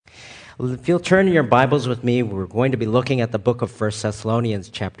Well, if you'll turn your Bibles with me, we're going to be looking at the book of 1 Thessalonians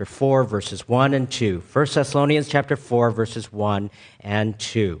chapter 4, verses 1 and 2. 1 Thessalonians chapter 4, verses 1 and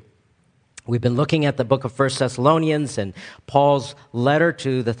 2. We've been looking at the book of 1 Thessalonians and Paul's letter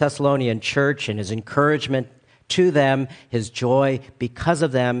to the Thessalonian church and his encouragement to them, his joy because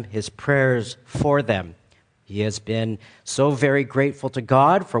of them, his prayers for them. He has been so very grateful to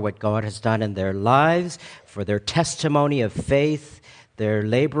God for what God has done in their lives, for their testimony of faith, their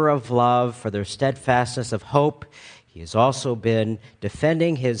labor of love, for their steadfastness of hope. He has also been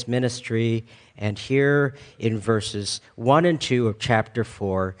defending his ministry, and here in verses 1 and 2 of chapter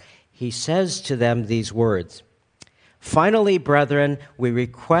 4, he says to them these words, "Finally, brethren, we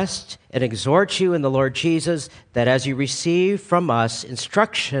request and exhort you in the Lord Jesus that as you receive from us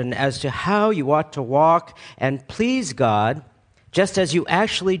instruction as to how you ought to walk and please God, just as you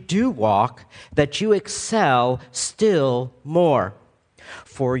actually do walk, that you excel still more.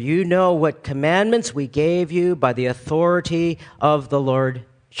 For you know what commandments we gave you by the authority of the Lord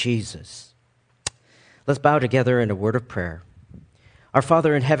Jesus." Let's bow together in a word of prayer. Our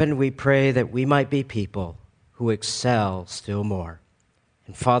Father in heaven, we pray that we might be people who excel still more.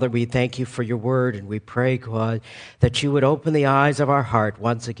 And Father, we thank you for your word, and we pray, God, that you would open the eyes of our heart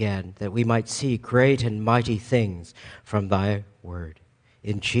once again, that we might see great and mighty things from thy word.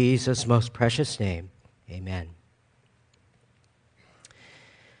 In Jesus' most precious name, amen.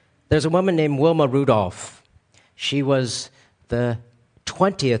 There's a woman named Wilma Rudolph. She was the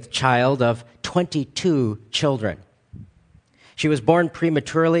 20th child of 22 children. She was born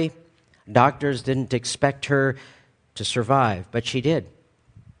prematurely. Doctors didn't expect her to survive, but she did.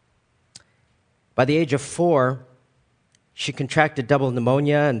 By the age of 4, she contracted double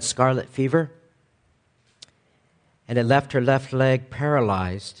pneumonia and scarlet fever, and it left her left leg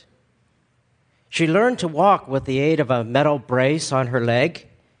paralyzed. She learned to walk with the aid of a metal brace on her leg,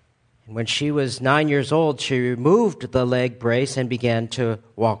 and when she was 9 years old, she removed the leg brace and began to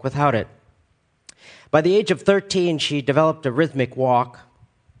walk without it. By the age of 13, she developed a rhythmic walk.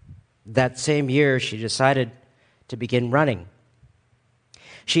 That same year, she decided to begin running.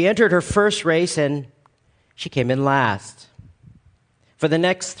 She entered her first race, and she came in last. For the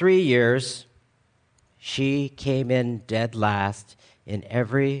next 3 years, she came in dead last in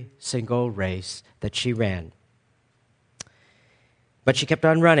every single race that she ran. But she kept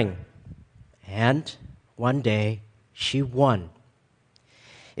on running, and one day, she won.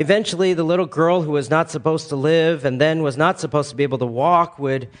 Eventually, the little girl who was not supposed to live and then was not supposed to be able to walk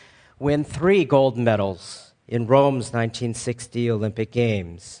would win 3 gold medals in Rome's 1960 Olympic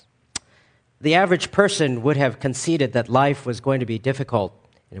Games. The average person would have conceded that life was going to be difficult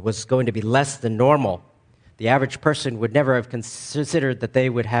and it was going to be less than normal. The average person would never have considered that they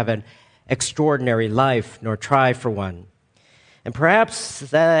would have an extraordinary life nor try for one. And perhaps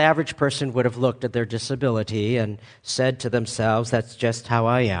the average person would have looked at their disability and said to themselves, "That's just how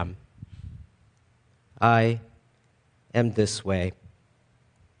I am. I am this way."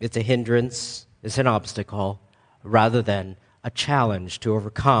 It's a hindrance, it's an obstacle, rather than a challenge to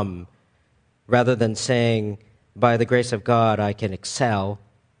overcome. Rather than saying, by the grace of God, I can excel,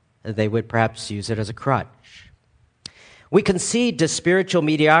 they would perhaps use it as a crutch. We concede to spiritual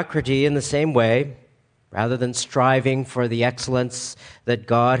mediocrity in the same way. Rather than striving for the excellence that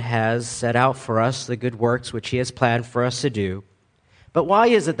God has set out for us, the good works which he has planned for us to do. But why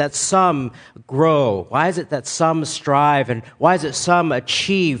is it that some grow? Why is it that some strive? And why is it some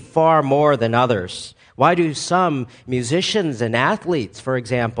achieve far more than others? Why do some musicians and athletes, for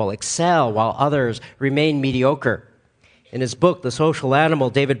example, excel while others remain mediocre? In his book, The Social Animal,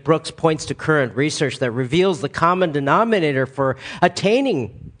 David Brooks points to current research that reveals the common denominator for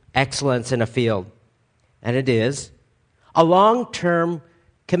attaining excellence in a field. And it is a long-term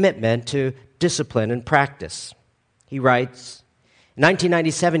commitment to discipline and practice. He writes, in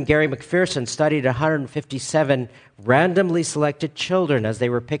 1997, Gary McPherson studied 157 randomly selected children as they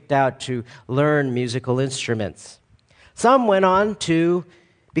were picked out to learn musical instruments. Some went on to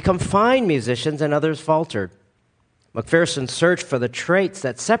become fine musicians and others faltered. McPherson searched for the traits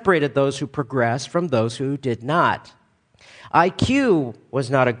that separated those who progressed from those who did not. IQ was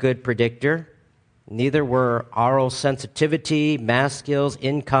not a good predictor. Neither were oral sensitivity, math skills,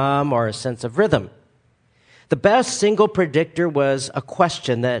 income, or a sense of rhythm. The best single predictor was a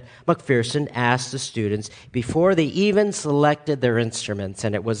question that McPherson asked the students before they even selected their instruments,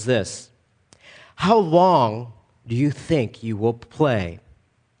 and it was this: how long do you think you will play?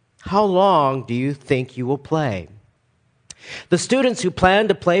 How long do you think you will play? The students who planned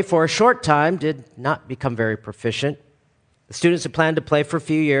to play for a short time did not become very proficient. The students who planned to play for a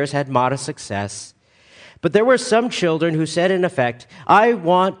few years had modest success. But there were some children who said, in effect, I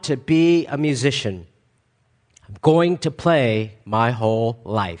want to be a musician. I'm going to play my whole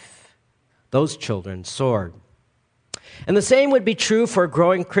life. Those children soared. And the same would be true for a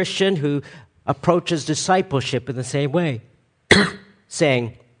growing Christian who approaches discipleship in the same way,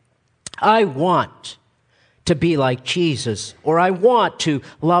 saying, I want to be like Jesus, or I want to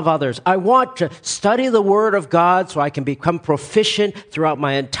love others. I want to study the Word of God so I can become proficient throughout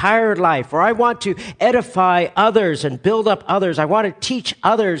my entire life, or I want to edify others and build up others. I want to teach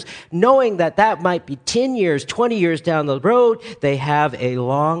others, knowing that that might be 10 years, 20 years down the road. They have a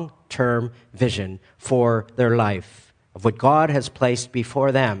long-term vision for their life of what God has placed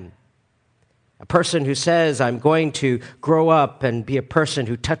before them. A person who says, I'm going to grow up and be a person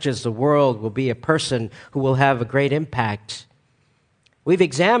who touches the world will be a person who will have a great impact. We've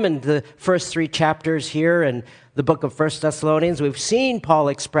examined the first 3 chapters here in the book of 1 Thessalonians. We've seen Paul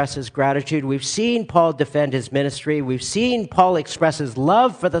express his gratitude. We've seen Paul defend his ministry. We've seen Paul express his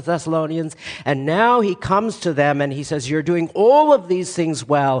love for the Thessalonians. And now he comes to them and he says, you're doing all of these things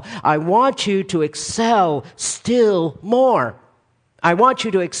well. I want you to excel still more. I want you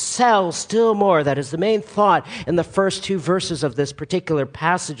to excel still more. That is the main thought in the first 2 verses of this particular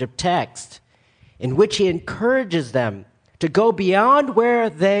passage of text, in which he encourages them to go beyond where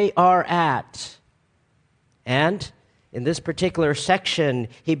they are at. And in this particular section,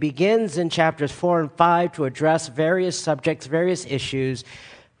 he begins in chapters 4 and 5 to address various subjects, various issues,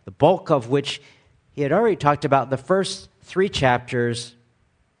 the bulk of which he had already talked about in the first 3 chapters.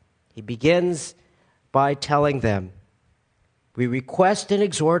 He begins by telling them, we request and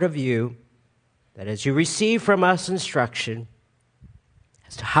exhort of you that as you receive from us instruction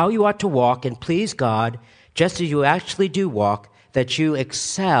as to how you ought to walk and please God, just as you actually do walk, that you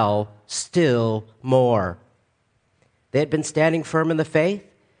excel still more. They had been standing firm in the faith.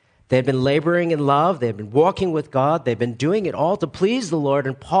 They had been laboring in love. They had been walking with God. They've been doing it all to please the Lord.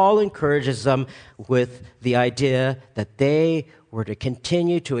 And Paul encourages them with the idea that they were to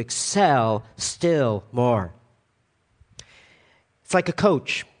continue to excel still more. It's like a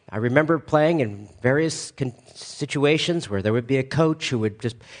coach. I remember playing in various situations where there would be a coach who would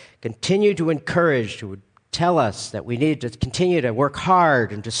just continue to encourage, who would tell us that we needed to continue to work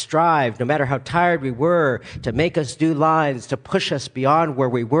hard and to strive, no matter how tired we were, to make us do lines, to push us beyond where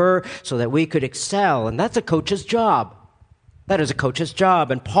we were so that we could excel. And that's a coach's job. That is a coach's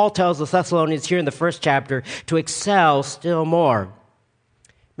job. And Paul tells the Thessalonians here in the first chapter to excel still more.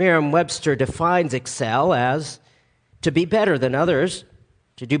 Merriam-Webster defines excel as to be better than others,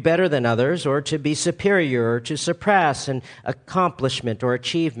 to do better than others, or to be superior, or to surpass an accomplishment or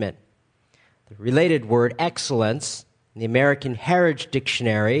achievement. The related word excellence in the American Heritage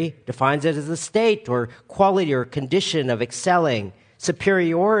Dictionary defines it as a state or quality or condition of excelling,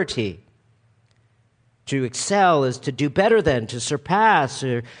 superiority. To excel is to do better than, to surpass,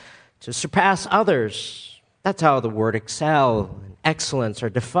 or to surpass others. That's how the word excel and excellence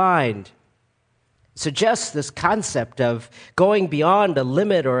are defined. Suggests this concept of going beyond a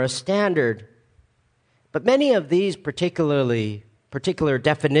limit or a standard. But many of these particular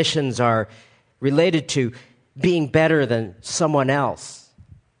definitions are related to being better than someone else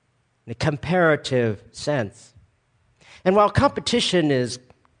in a comparative sense. And while competition is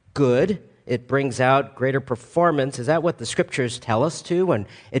good, it brings out greater performance. Is that what the scriptures tell us to when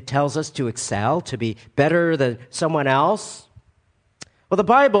it tells us to excel, to be better than someone else? Well, the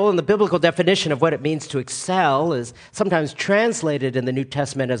Bible and the biblical definition of what it means to excel is sometimes translated in the New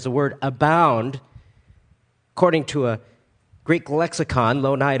Testament as the word abound. According to a Greek lexicon,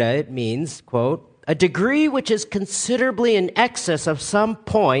 Louleida, it means, quote, a degree which is considerably in excess of some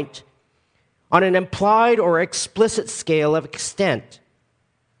point on an implied or explicit scale of extent.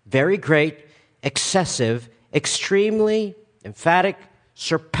 Very great, excessive, extremely, emphatic,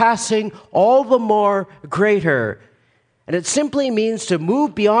 surpassing, all the more greater. And it simply means to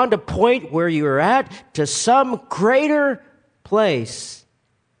move beyond a point where you are at to some greater place.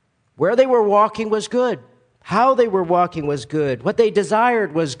 Where they were walking was good. How they were walking was good. What they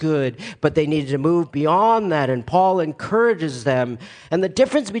desired was good. But they needed to move beyond that. And Paul encourages them. And the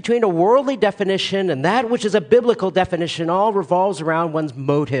difference between a worldly definition and that which is a biblical definition all revolves around one's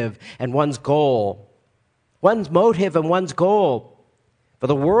motive and one's goal. One's motive and one's goal. For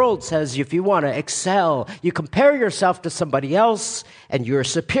the world says if you want to excel, you compare yourself to somebody else and you're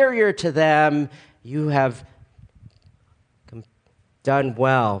superior to them, you have done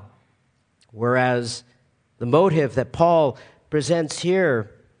well. Whereas the motive that Paul presents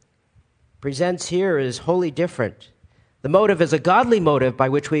here is wholly different. The motive is a godly motive by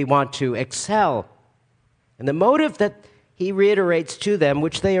which we want to excel. And the motive that he reiterates to them,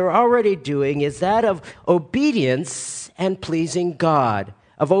 which they are already doing, is that of obedience and pleasing God.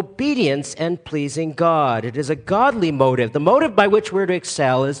 Of obedience and pleasing God. It is a godly motive. The motive by which we're to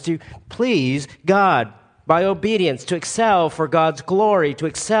excel is to please God by obedience, to excel for God's glory, to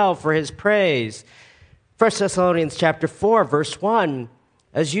excel for his praise. 1 Thessalonians chapter 4, verse 1,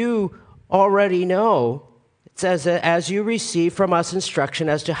 as you already know, it says, as you receive from us instruction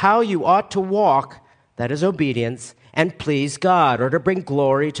as to how you ought to walk, that is obedience, and please God, or to bring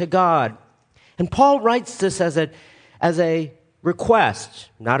glory to God. And Paul writes this as a request,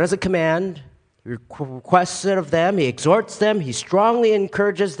 not as a command. He requests it of them. He exhorts them. He strongly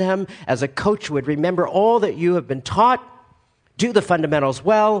encourages them as a coach would. Remember all that you have been taught. Do the fundamentals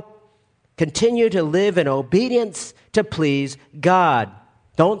well. Continue to live in obedience to please God.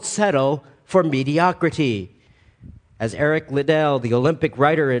 Don't settle for mediocrity. As Eric Liddell, the Olympic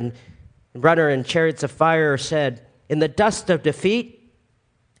runner in Chariots of Fire, said, in the dust of defeat,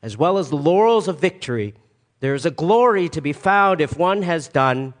 as well as the laurels of victory, there is a glory to be found if one has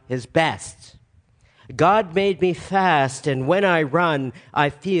done his best. God made me fast, and when I run,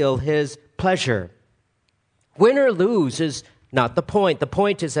 I feel his pleasure. Win or lose is not the point. The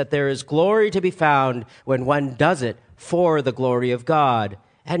point is that there is glory to be found when one does it for the glory of God,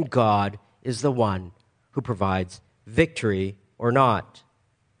 and God is the one who provides victory or not.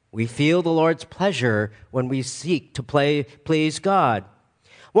 We feel the Lord's pleasure when we seek to please God.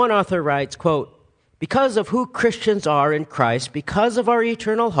 One author writes, quote, because of who Christians are in Christ, because of our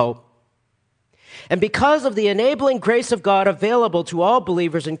eternal hope, and because of the enabling grace of God available to all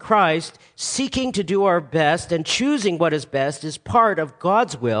believers in Christ, seeking to do our best and choosing what is best is part of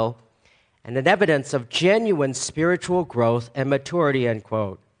God's will and an evidence of genuine spiritual growth and maturity, end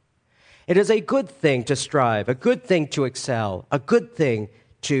quote. It is a good thing to strive, a good thing to excel, a good thing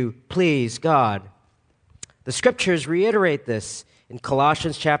to please God. The scriptures reiterate this in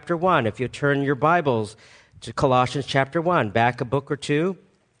Colossians chapter 1. If you turn your Bibles to Colossians chapter 1, back a book or two,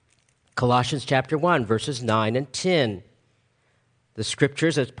 Colossians chapter 1, verses 9 and 10. The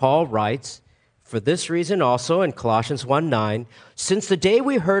scriptures, as Paul writes, for this reason also in Colossians 1:9, since the day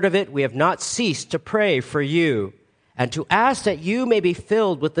we heard of it, we have not ceased to pray for you and to ask that you may be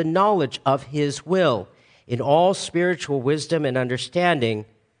filled with the knowledge of his will in all spiritual wisdom and understanding,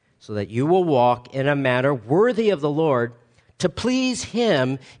 so that you will walk in a manner worthy of the Lord, to please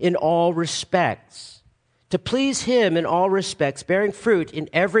him in all respects. To please him in all respects, bearing fruit in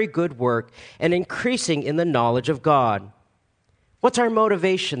every good work and increasing in the knowledge of God. What's our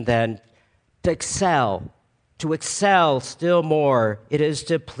motivation then? To excel still more. It is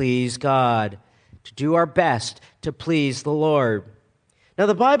to please God, to do our best to please the Lord. Now,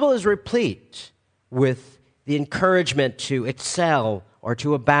 the Bible is replete with the encouragement to excel or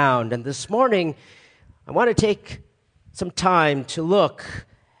to abound. And this morning, I want to take some time to look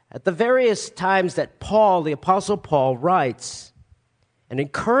at the various times that Paul, the Apostle Paul, writes and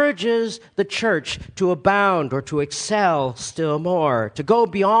encourages the church to abound or to excel still more, to go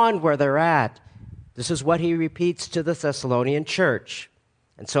beyond where they're at. This is what he repeats to the Thessalonian church.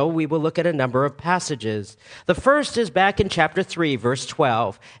 And so we will look at a number of passages. The first is back in chapter 3, verse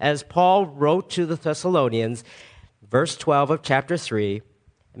 12, as Paul wrote to the Thessalonians, verse 12 of chapter 3,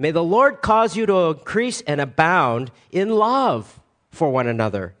 may the Lord cause you to increase and abound in love for one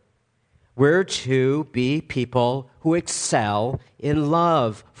another. We're to be people who excel in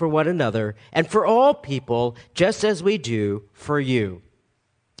love for one another and for all people, just as we do for you.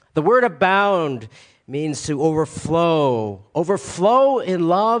 The word abound means to overflow in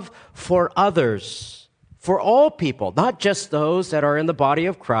love for others, for all people, not just those that are in the body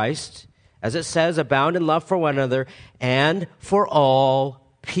of Christ, as it says, abound in love for one another, and for all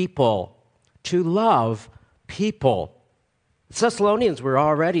people, to love people. The Thessalonians were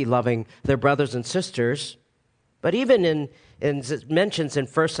already loving their brothers and sisters, but even in it mentions in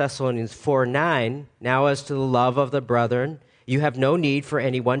 1 Thessalonians 4:9, now as to the love of the brethren, you have no need for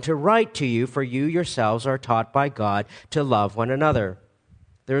anyone to write to you, for you yourselves are taught by God to love one another.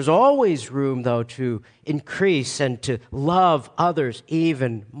 There's always room, though, to increase and to love others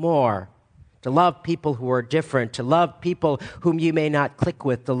even more, to love people who are different, to love people whom you may not click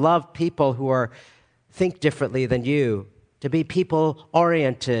with, to love people who think differently than you, to be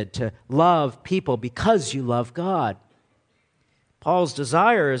people-oriented, to love people because you love God. Paul's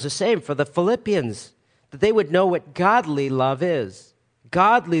desire is the same for the Philippians, that they would know what godly love is.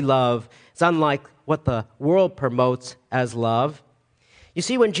 Godly love is unlike what the world promotes as love. You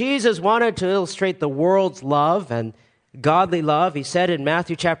see, when Jesus wanted to illustrate the world's love and godly love, he said in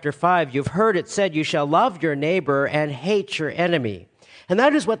Matthew chapter 5, you've heard it said, you shall love your neighbor and hate your enemy. And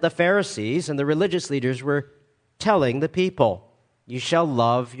that is what the Pharisees and the religious leaders were telling the people, you shall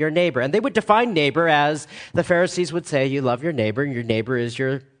love your neighbor. And they would define neighbor as the Pharisees would say, you love your neighbor, and your neighbor is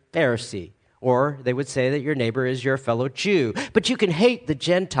your Pharisee. Or they would say that your neighbor is your fellow Jew. But you can hate the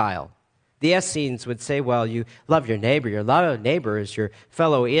Gentile. The Essenes would say, well, you love your neighbor. Your neighbor is your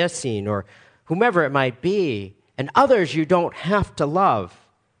fellow Essene, or whomever it might be. And others you don't have to love.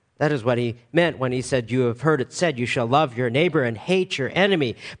 That is what he meant when he said, you have heard it said, you shall love your neighbor and hate your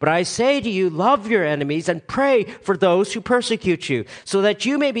enemy. But I say to you, love your enemies and pray for those who persecute you, so that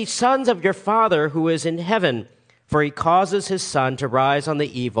you may be sons of your Father who is in heaven. For he causes his sun to rise on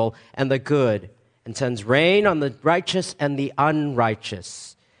the evil and the good, and sends rain on the righteous and the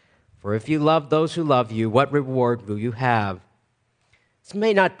unrighteous. For if you love those who love you, what reward will you have? This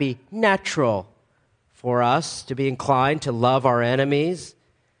may not be natural for us to be inclined to love our enemies,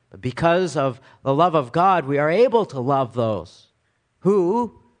 but because of the love of God, we are able to love those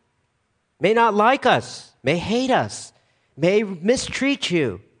who may not like us, may hate us, may mistreat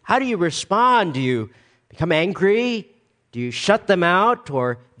you. How do you respond? Do you become angry? Do you shut them out?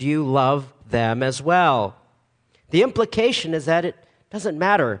 Or do you love them as well? The implication is that it doesn't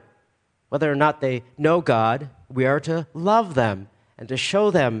matter whether or not they know God. We are to love them and to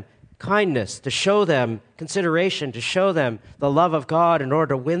show them kindness, to show them consideration, to show them the love of God in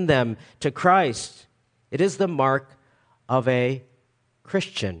order to win them to Christ. It is the mark of a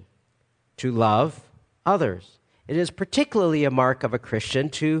Christian to love others. It is particularly a mark of a Christian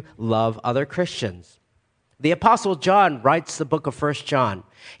to love other Christians. The Apostle John writes the book of 1 John.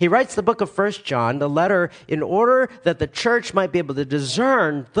 He writes the book of 1 John, the letter, in order that the church might be able to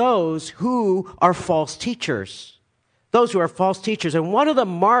discern those who are false teachers. Those who are false teachers. And one of the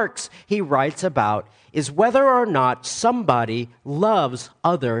marks he writes about is whether or not somebody loves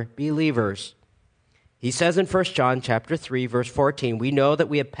other believers. He says in 1 John chapter 3, verse 14, we know that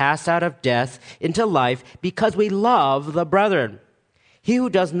we have passed out of death into life because we love the brethren. He who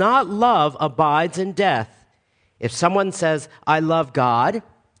does not love abides in death. If someone says, I love God,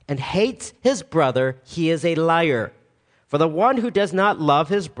 and hates his brother, he is a liar. For the one who does not love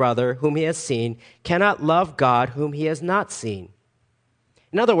his brother whom he has seen cannot love God whom he has not seen.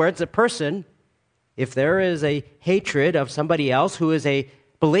 In other words, a person, if there is a hatred of somebody else who is a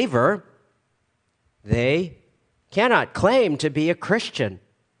believer, they cannot claim to be a Christian.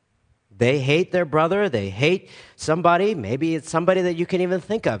 They hate their brother, they hate somebody, maybe it's somebody that you can even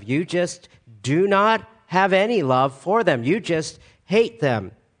think of. You just do not have any love for them. You just hate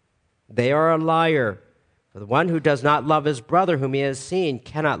them. They are a liar. For the one who does not love his brother whom he has seen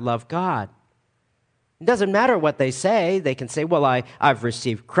cannot love God. It doesn't matter what they say. They can say, well, I've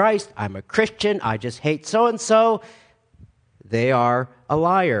received Christ. I'm a Christian. I just hate so-and-so. They are a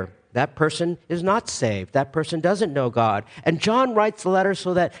liar. That person is not saved. That person doesn't know God. And John writes the letter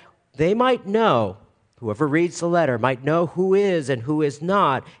so that they might know, whoever reads the letter might know who is and who is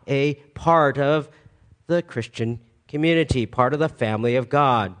not a part of the Christian community, part of the family of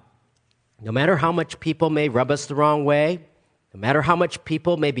God. No matter how much people may rub us the wrong way, no matter how much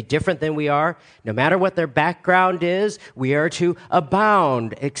people may be different than we are, no matter what their background is, we are to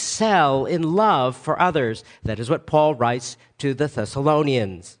abound, excel in love for others. That is what Paul writes to the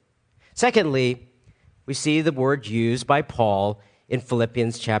Thessalonians. Secondly, we see the word used by Paul in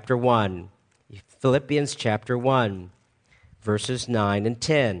Philippians chapter 1. Philippians chapter 1, verses 9 and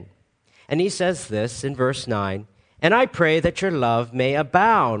 10. And he says this in verse 9, and I pray that your love may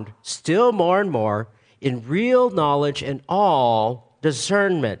abound still more and more in real knowledge and all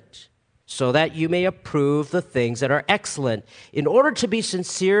discernment, so that you may approve the things that are excellent, in order to be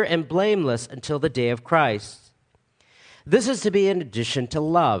sincere and blameless until the day of Christ. This is to be in addition to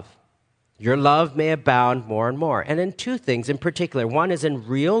love. Your love may abound more and more. And in two things in particular. One is in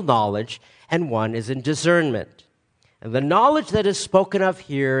real knowledge, and one is in discernment. And the knowledge that is spoken of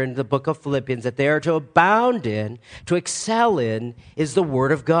here in the book of Philippians, that they are to abound in, to excel in, is the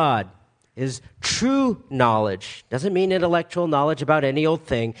Word of God, is true knowledge. Doesn't mean intellectual knowledge about any old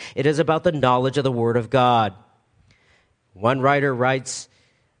thing. It is about the knowledge of the Word of God. One writer writes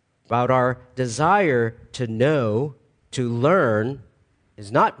about our desire to know, to learn,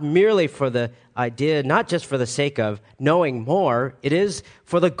 is not merely for the idea, not just for the sake of knowing more, it is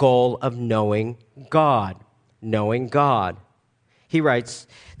for the goal of knowing God. Knowing God. He writes,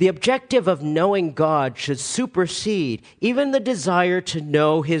 the objective of knowing God should supersede even the desire to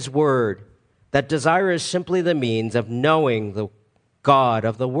know His Word. That desire is simply the means of knowing the God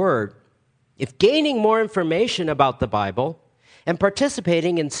of the Word. If gaining more information about the Bible and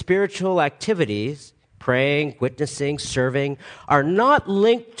participating in spiritual activities, praying, witnessing, serving, are not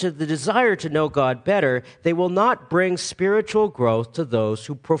linked to the desire to know God better, they will not bring spiritual growth to those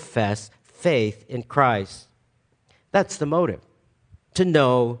who profess faith in Christ. That's the motive, to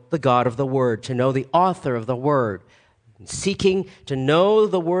know the God of the Word, to know the author of the Word. Seeking to know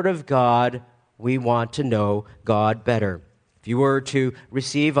the Word of God, we want to know God better. If you were to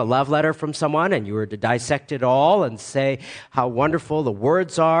receive a love letter from someone and you were to dissect it all and say how wonderful the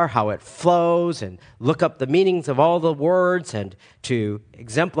words are, how it flows, and look up the meanings of all the words and to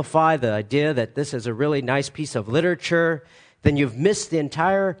exemplify the idea that this is a really nice piece of literature, then you've missed the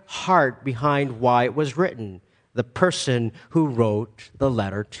entire heart behind why it was written, the person who wrote the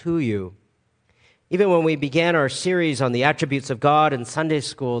letter to you. Even when we began our series on the attributes of God in Sunday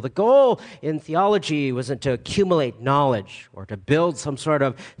school, the goal in theology wasn't to accumulate knowledge or to build some sort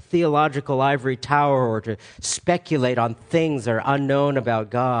of theological ivory tower or to speculate on things that are unknown about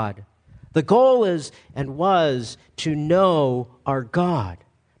God. The goal is and was to know our God.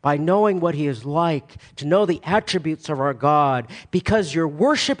 By knowing what He is like, to know the attributes of our God, because your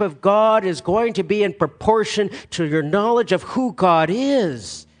worship of God is going to be in proportion to your knowledge of who God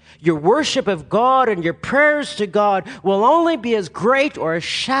is. Your worship of God and your prayers to God will only be as great or as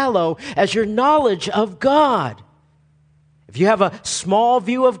shallow as your knowledge of God. If you have a small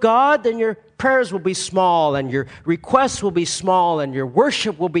view of God, then your prayers will be small and your requests will be small and your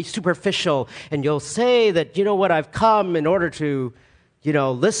worship will be superficial. And you'll say that, you know what, I've come in order to,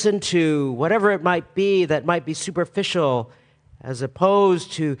 listen to whatever it might be that might be superficial, as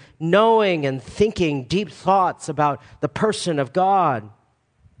opposed to knowing and thinking deep thoughts about the person of God.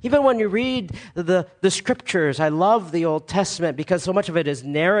 Even when you read the Scriptures, I love the Old Testament because so much of it is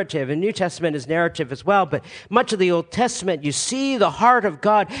narrative, and New Testament is narrative as well, but much of the Old Testament, you see the heart of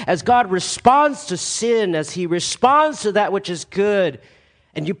God as God responds to sin, as He responds to that which is good,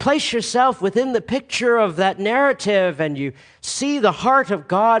 and you place yourself within the picture of that narrative, and you see the heart of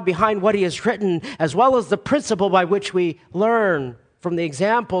God behind what He has written, as well as the principle by which we learn from the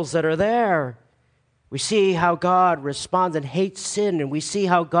examples that are there. We see how God responds and hates sin, and we see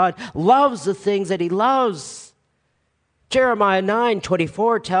how God loves the things that He loves. Jeremiah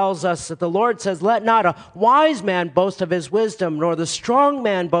 9:24 tells us that the Lord says, "Let not a wise man boast of his wisdom, nor the strong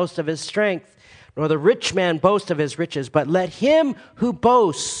man boast of his strength, nor the rich man boast of his riches, but let him who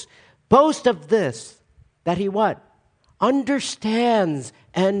boasts boast of this, that he" what? "Understands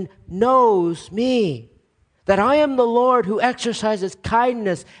and knows me. That I am the Lord who exercises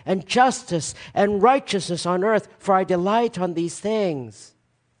kindness and justice and righteousness on earth, for I delight on these things."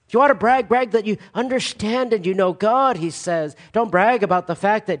 If you want to brag that you understand and you know God, He says. Don't brag about the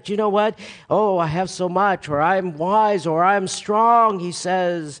fact that, you know what, I have so much, or I'm wise, or I'm strong, He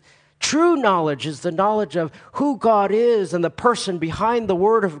says. True knowledge is the knowledge of who God is and the person behind the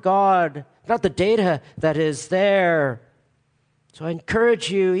Word of God, not the data that is there. So I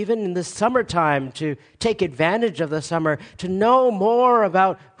encourage you, even in the summertime, to take advantage of the summer, to know more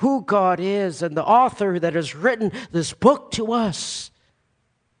about who God is and the author that has written this book to us,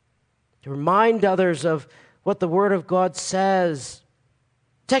 to remind others of what the Word of God says.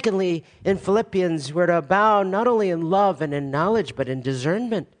 Secondly, in Philippians, we're to abound not only in love and in knowledge, but in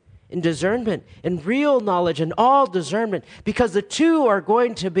discernment, in real knowledge and all discernment, because the two are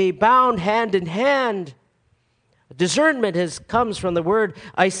going to be bound hand in hand. Discernment comes from the word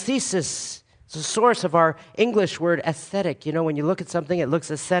aesthesis. It's the source of our English word aesthetic. When you look at something, it looks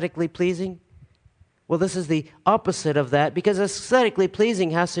aesthetically pleasing. Well, this is the opposite of that, because aesthetically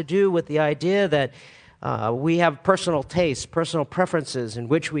pleasing has to do with the idea that we have personal tastes, personal preferences in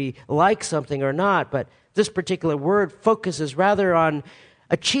which we like something or not. But this particular word focuses rather on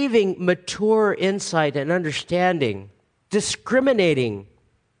achieving mature insight and understanding, discriminating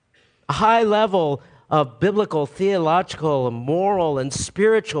a high level of biblical, theological, moral, and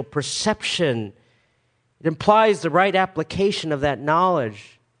spiritual perception. It implies the right application of that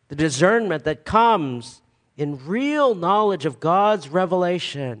knowledge, the discernment that comes in real knowledge of God's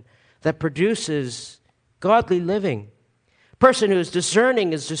revelation that produces godly living. A person who is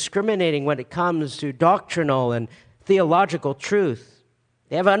discerning is discriminating when it comes to doctrinal and theological truth.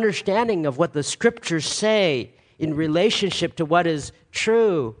 They have understanding of what the Scriptures say in relationship to what is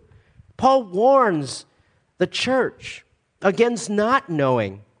true. Paul warns the church against not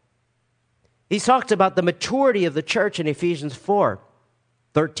knowing. He talks about the maturity of the church in Ephesians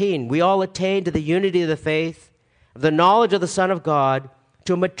 4:13. We all attain to the unity of the faith, of the knowledge of the Son of God,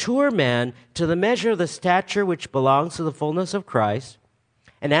 to a mature man, to the measure of the stature which belongs to the fullness of Christ.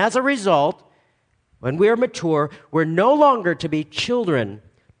 And as a result, when we are mature, we're no longer to be children,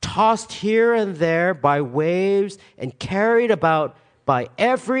 tossed here and there by waves and carried about by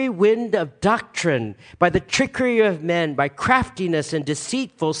every wind of doctrine, by the trickery of men, by craftiness and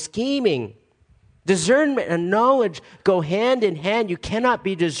deceitful scheming. Discernment and knowledge go hand in hand. You cannot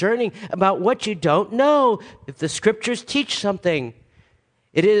be discerning about what you don't know. If the Scriptures teach something,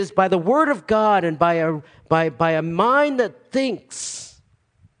 it is by the Word of God and by a mind that thinks.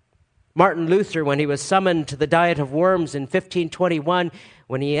 Martin Luther, when he was summoned to the Diet of Worms in 1521,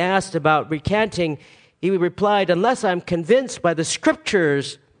 when he asked about recanting, he replied, "Unless I'm convinced by the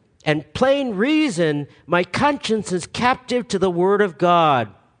Scriptures and plain reason, my conscience is captive to the Word of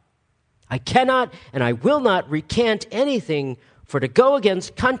God. I cannot and I will not recant anything, for to go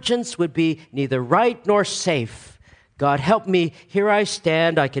against conscience would be neither right nor safe. God help me, here I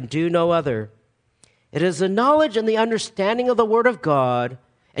stand, I can do no other." It is the knowledge and the understanding of the Word of God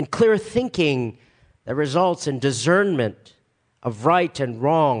and clear thinking that results in discernment of right and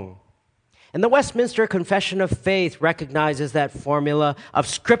wrong. And the Westminster Confession of Faith recognizes that formula of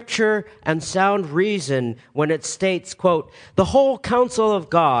Scripture and sound reason when it states, quote, "The whole counsel of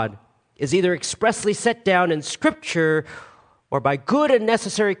God is either expressly set down in Scripture or by good and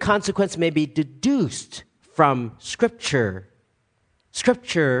necessary consequence may be deduced from Scripture."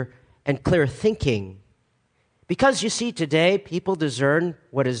 Scripture and clear thinking. Because you see, today, people discern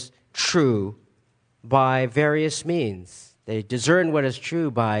what is true by various means. They discern what is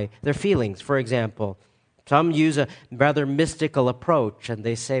true by their feelings, for example. Some use a rather mystical approach, and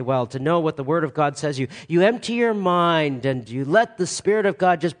they say, well, to know what the Word of God says, you empty your mind, and you let the Spirit of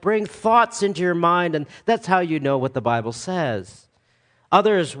God just bring thoughts into your mind, and that's how you know what the Bible says.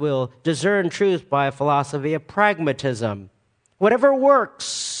 Others will discern truth by a philosophy of pragmatism. Whatever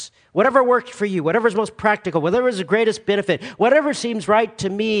works for you, whatever is most practical, whatever is the greatest benefit, whatever seems right to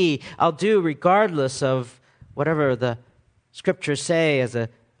me, I'll do regardless of whatever the Scriptures say as an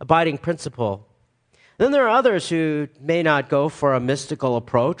abiding principle. Then there are others who may not go for a mystical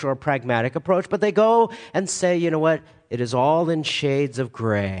approach or a pragmatic approach, but they go and say, you know what, it is all in shades of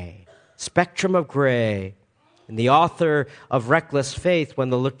gray, spectrum of gray. And the author of Reckless Faith, when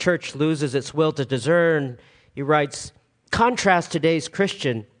the church loses its will to discern, he writes, contrast today's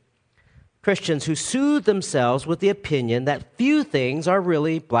Christians who soothe themselves with the opinion that few things are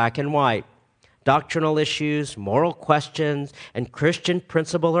really black and white. Doctrinal issues, moral questions, and Christian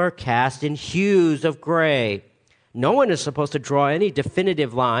principle are cast in hues of gray. No one is supposed to draw any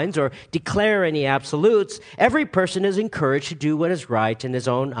definitive lines or declare any absolutes. Every person is encouraged to do what is right in his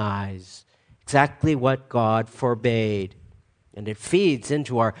own eyes, exactly what God forbade. And it feeds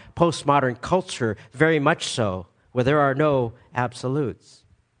into our postmodern culture very much so, where there are no absolutes.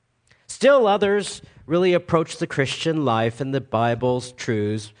 Still others really approach the Christian life and the Bible's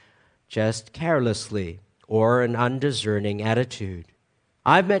truths just carelessly or an undiscerning attitude.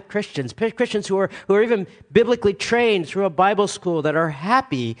 I've met Christians who are even biblically trained through a Bible school that are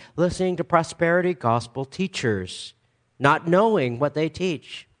happy listening to prosperity gospel teachers, not knowing what they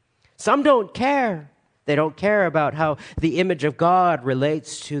teach. Some don't care. They don't care about how the image of God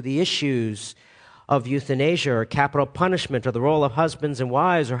relates to the issues of euthanasia or capital punishment or the role of husbands and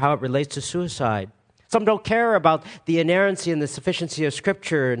wives or how it relates to suicide. Some don't care about the inerrancy and the sufficiency of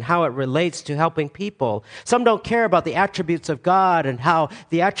Scripture and how it relates to helping people. Some don't care about the attributes of God and how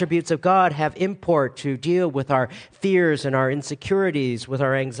the attributes of God have import to deal with our fears and our insecurities, with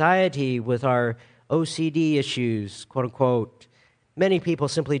our anxiety, with our OCD issues, quote unquote. Many people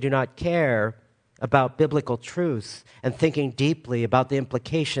simply do not care about biblical truth and thinking deeply about the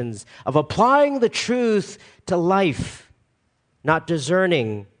implications of applying the truth to life, not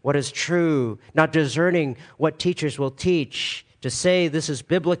discerning what is true, not discerning what teachers will teach. To say this is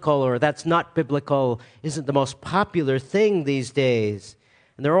biblical or that's not biblical isn't the most popular thing these days.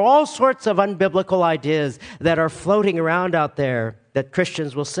 And there are all sorts of unbiblical ideas that are floating around out there that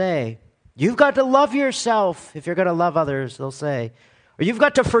Christians will say. You've got to love yourself if you're going to love others, they'll say. Or you've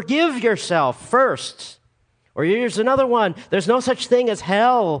got to forgive yourself first. Or here's another one. There's no such thing as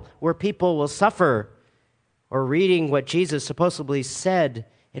hell where people will suffer. Or reading what Jesus supposedly said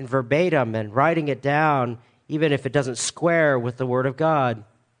in verbatim and writing it down, even if it doesn't square with the Word of God.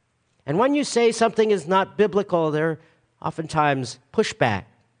 And when you say something is not biblical, there are oftentimes pushback.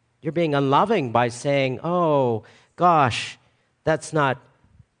 You're being unloving by saying, oh, gosh, is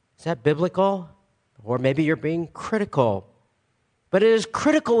that biblical? Or maybe you're being critical. But it is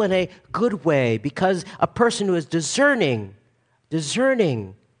critical in a good way because a person who is discerning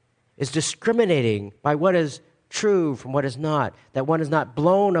is discriminating by what is true from what is not, that one is not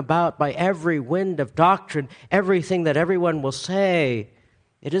blown about by every wind of doctrine, everything that everyone will say.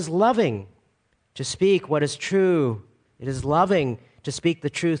 It is loving to speak what is true. It is loving to speak the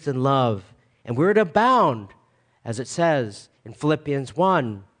truth in love. And we're to abound, as it says in Philippians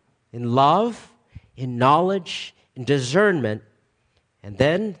 1, in love, in knowledge, in discernment, And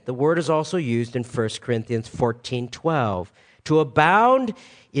then the word is also used in 1 Corinthians 14:12, to abound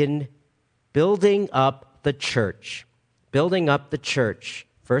in building up the church. Building up the church.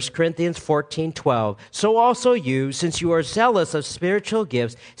 1 Corinthians 14:12. So also you, since you are zealous of spiritual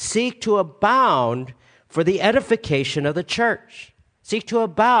gifts, seek to abound for the edification of the church. Seek to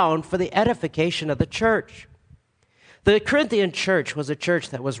abound for the edification of the church. The Corinthian church was a church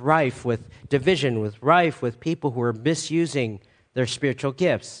that was rife with division, was rife with people who were misusing their spiritual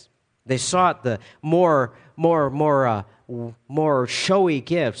gifts. They sought the more showy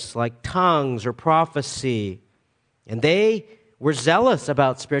gifts like tongues or prophecy. And they were zealous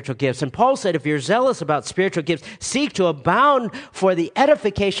about spiritual gifts. And Paul said, if you're zealous about spiritual gifts, seek to abound for the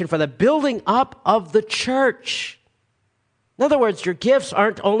edification, for the building up of the church. In other words, your gifts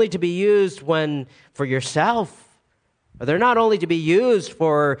aren't only to be used for yourself. Or they're not only to be used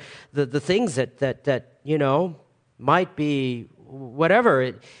for the things that might be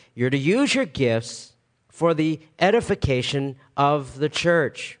whatever. You're to use your gifts for the edification of the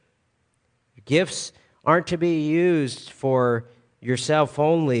church. Your gifts aren't to be used for yourself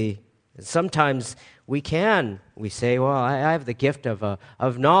only. Sometimes we say, well, I have the gift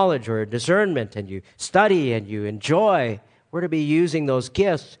of knowledge or discernment, and you study and you enjoy. We're to be using those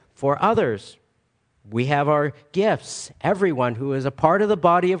gifts for others. We have our gifts. Everyone who is a part of the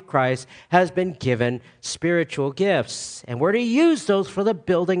body of Christ has been given spiritual gifts. And we're to use those for the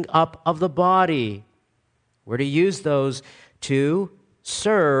building up of the body. We're to use those to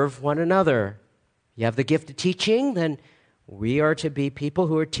serve one another. You have the gift of teaching, then we are to be people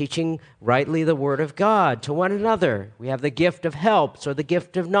who are teaching rightly the Word of God to one another. We have the gift of helps or the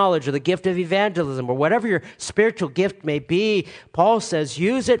gift of knowledge or the gift of evangelism or whatever your spiritual gift may be. Paul says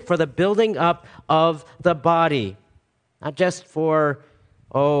use it for the building up of the body, not just for,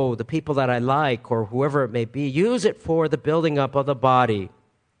 the people that I like or whoever it may be. Use it for the building up of the body.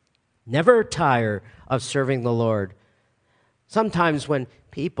 Never tire of serving the Lord. Sometimes when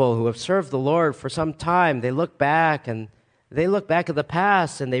people who have served the Lord for some time, they look back at the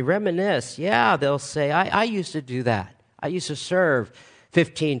past and they reminisce. Yeah, they'll say, I used to do that. I used to serve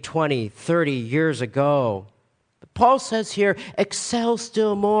 15, 20, 30 years ago. But Paul says here, excel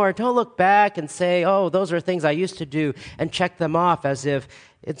still more. Don't look back and say, those are things I used to do, and check them off as if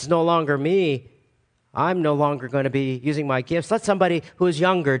it's no longer me. I'm no longer going to be using my gifts. Let somebody who is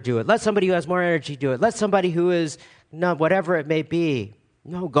younger do it. Let somebody who has more energy do it. Let somebody who is, whatever it may be.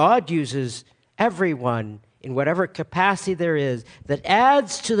 No, God uses everyone in whatever capacity there is that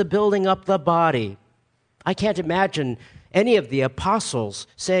adds to the building up the body. I can't imagine any of the apostles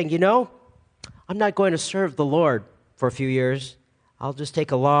saying, I'm not going to serve the Lord for a few years. I'll just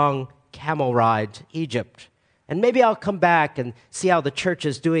take a long camel ride to Egypt. And maybe I'll come back and see how the church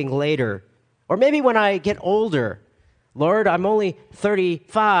is doing later. Or maybe when I get older, Lord, I'm only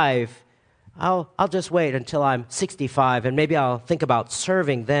 35. I'll just wait until I'm 65, and maybe I'll think about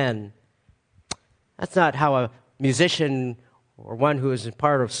serving then. That's not how a musician or one who is a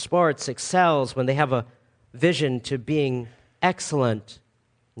part of sports excels when they have a vision to being excellent.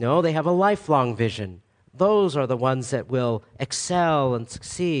 No, they have a lifelong vision. Those are the ones that will excel and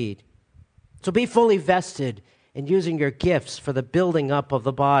succeed. So be fully vested in using your gifts for the building up of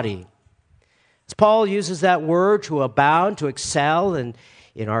the body. As Paul uses that word to abound, to excel in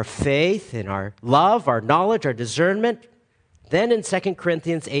our faith, in our love, our knowledge, our discernment, then in 2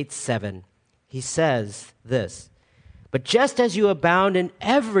 Corinthians 8:7, he says this, but just as you abound in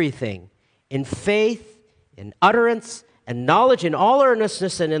everything, in faith, in utterance, and knowledge, in all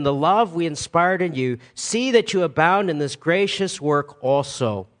earnestness, and in the love we inspired in you, see that you abound in this gracious work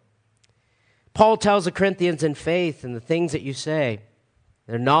also. Paul tells the Corinthians in faith and the things that you say,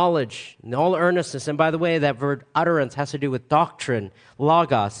 their knowledge, and all earnestness. And by the way, that word utterance has to do with doctrine,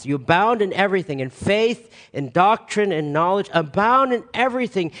 logos. You abound in everything, in faith, in doctrine, in knowledge. Abound in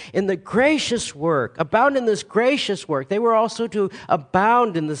everything, in the gracious work. Abound in this gracious work. They were also to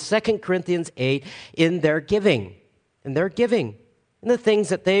abound in the 2 Corinthians 8 in their giving. In their giving. In the things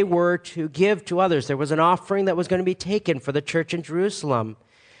that they were to give to others. There was an offering that was going to be taken for the church in Jerusalem.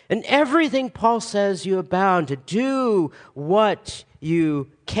 And everything, Paul says, you abound to do what you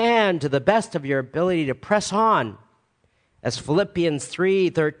can to the best of your ability to press on. As Philippians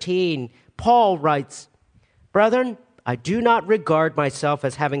 3:13, Paul writes, brethren, I do not regard myself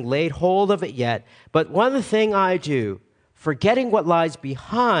as having laid hold of it yet, but one thing I do, forgetting what lies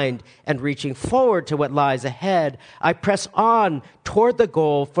behind and reaching forward to what lies ahead, I press on toward the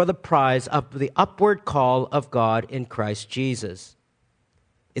goal for the prize of the upward call of God in Christ Jesus.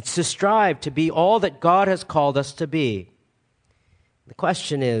 It's to strive to be all that God has called us to be. The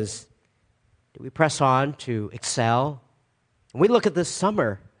question is, do we press on to excel? When we look at this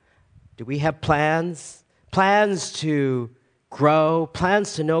summer, do we have plans? Plans to grow?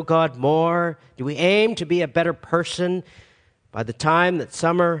 Plans to know God more? Do we aim to be a better person by the time that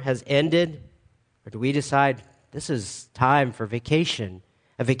summer has ended? Or do we decide this is time for vacation,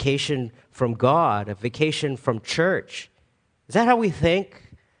 a vacation from God, a vacation from church? Is that how we think?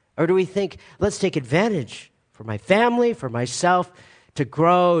 Or do we think, let's take advantage for my family, for myself, to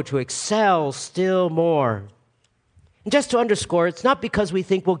grow, to excel still more? And just to underscore, it's not because we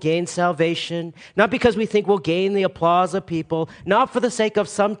think we'll gain salvation, not because we think we'll gain the applause of people, not for the sake of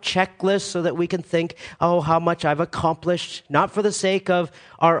some checklist so that we can think, oh, how much I've accomplished, not for the sake of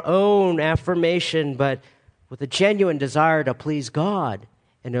our own affirmation, but with a genuine desire to please God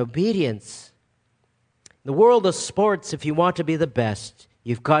and obedience. In the world of sports, if you want to be the best,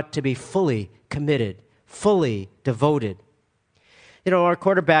 you've got to be fully committed, fully devoted. You know, our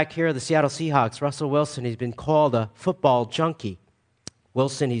quarterback here of the Seattle Seahawks, Russell Wilson, he's been called a football junkie.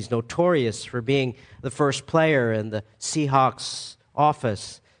 Wilson, he's notorious for being the first player in the Seahawks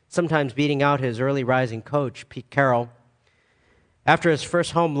office, sometimes beating out his early rising coach, Pete Carroll. After his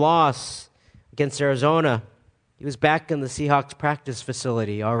first home loss against Arizona, he was back in the Seahawks practice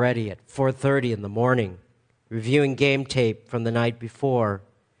facility already at 4:30 in the morning, reviewing game tape from the night before.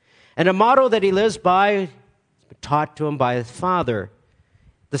 And a motto that he lives by, taught to him by his father: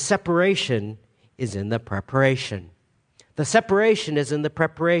 the separation is in the preparation. The separation is in the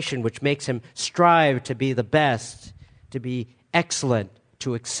preparation, which makes him strive to be the best, to be excellent,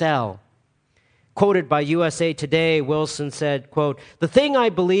 to excel. Quoted by USA Today, Wilson said, quote, "The thing I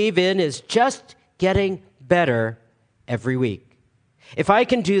believe in is just getting better every week. If I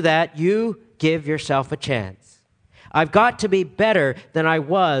can do that, you give yourself a chance. I've got to be better than I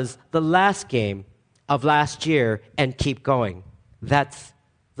was the last game of last year and keep going. That's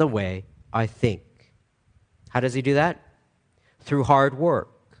the way I think." How does he do that? Through hard work,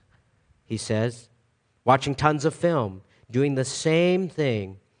 he says. Watching tons of film, doing the same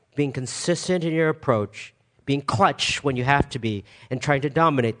thing, being consistent in your approach, being clutch when you have to be, and trying to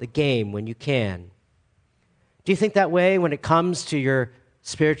dominate the game when you can. Do you think that way when it comes to your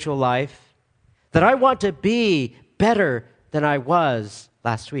spiritual life? That I want to be better than I was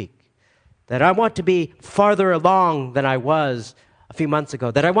last week. That I want to be farther along than I was a few months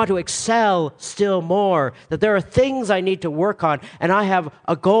ago. That I want to excel still more. That there are things I need to work on, and I have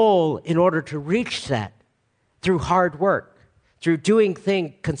a goal in order to reach that through hard work, through doing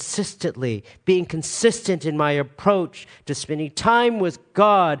things consistently, being consistent in my approach to spending time with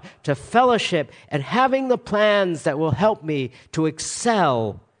God, to fellowship, and having the plans that will help me to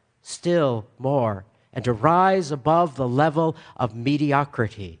excel still more and to rise above the level of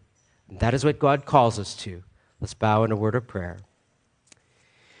mediocrity. And that is what God calls us to. Let's bow in a word of prayer.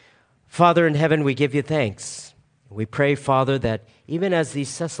 Father in heaven, we give you thanks. We pray, Father, that even as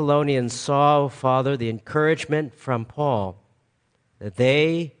these Thessalonians saw, Father, the encouragement from Paul, that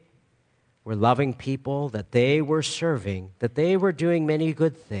they were loving people, that they were serving, that they were doing many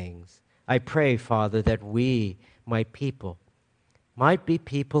good things. I pray, Father, that we, my people, might be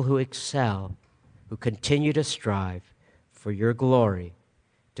people who excel, who continue to strive for your glory,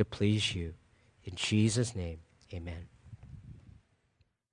 to please you. In Jesus' name, amen.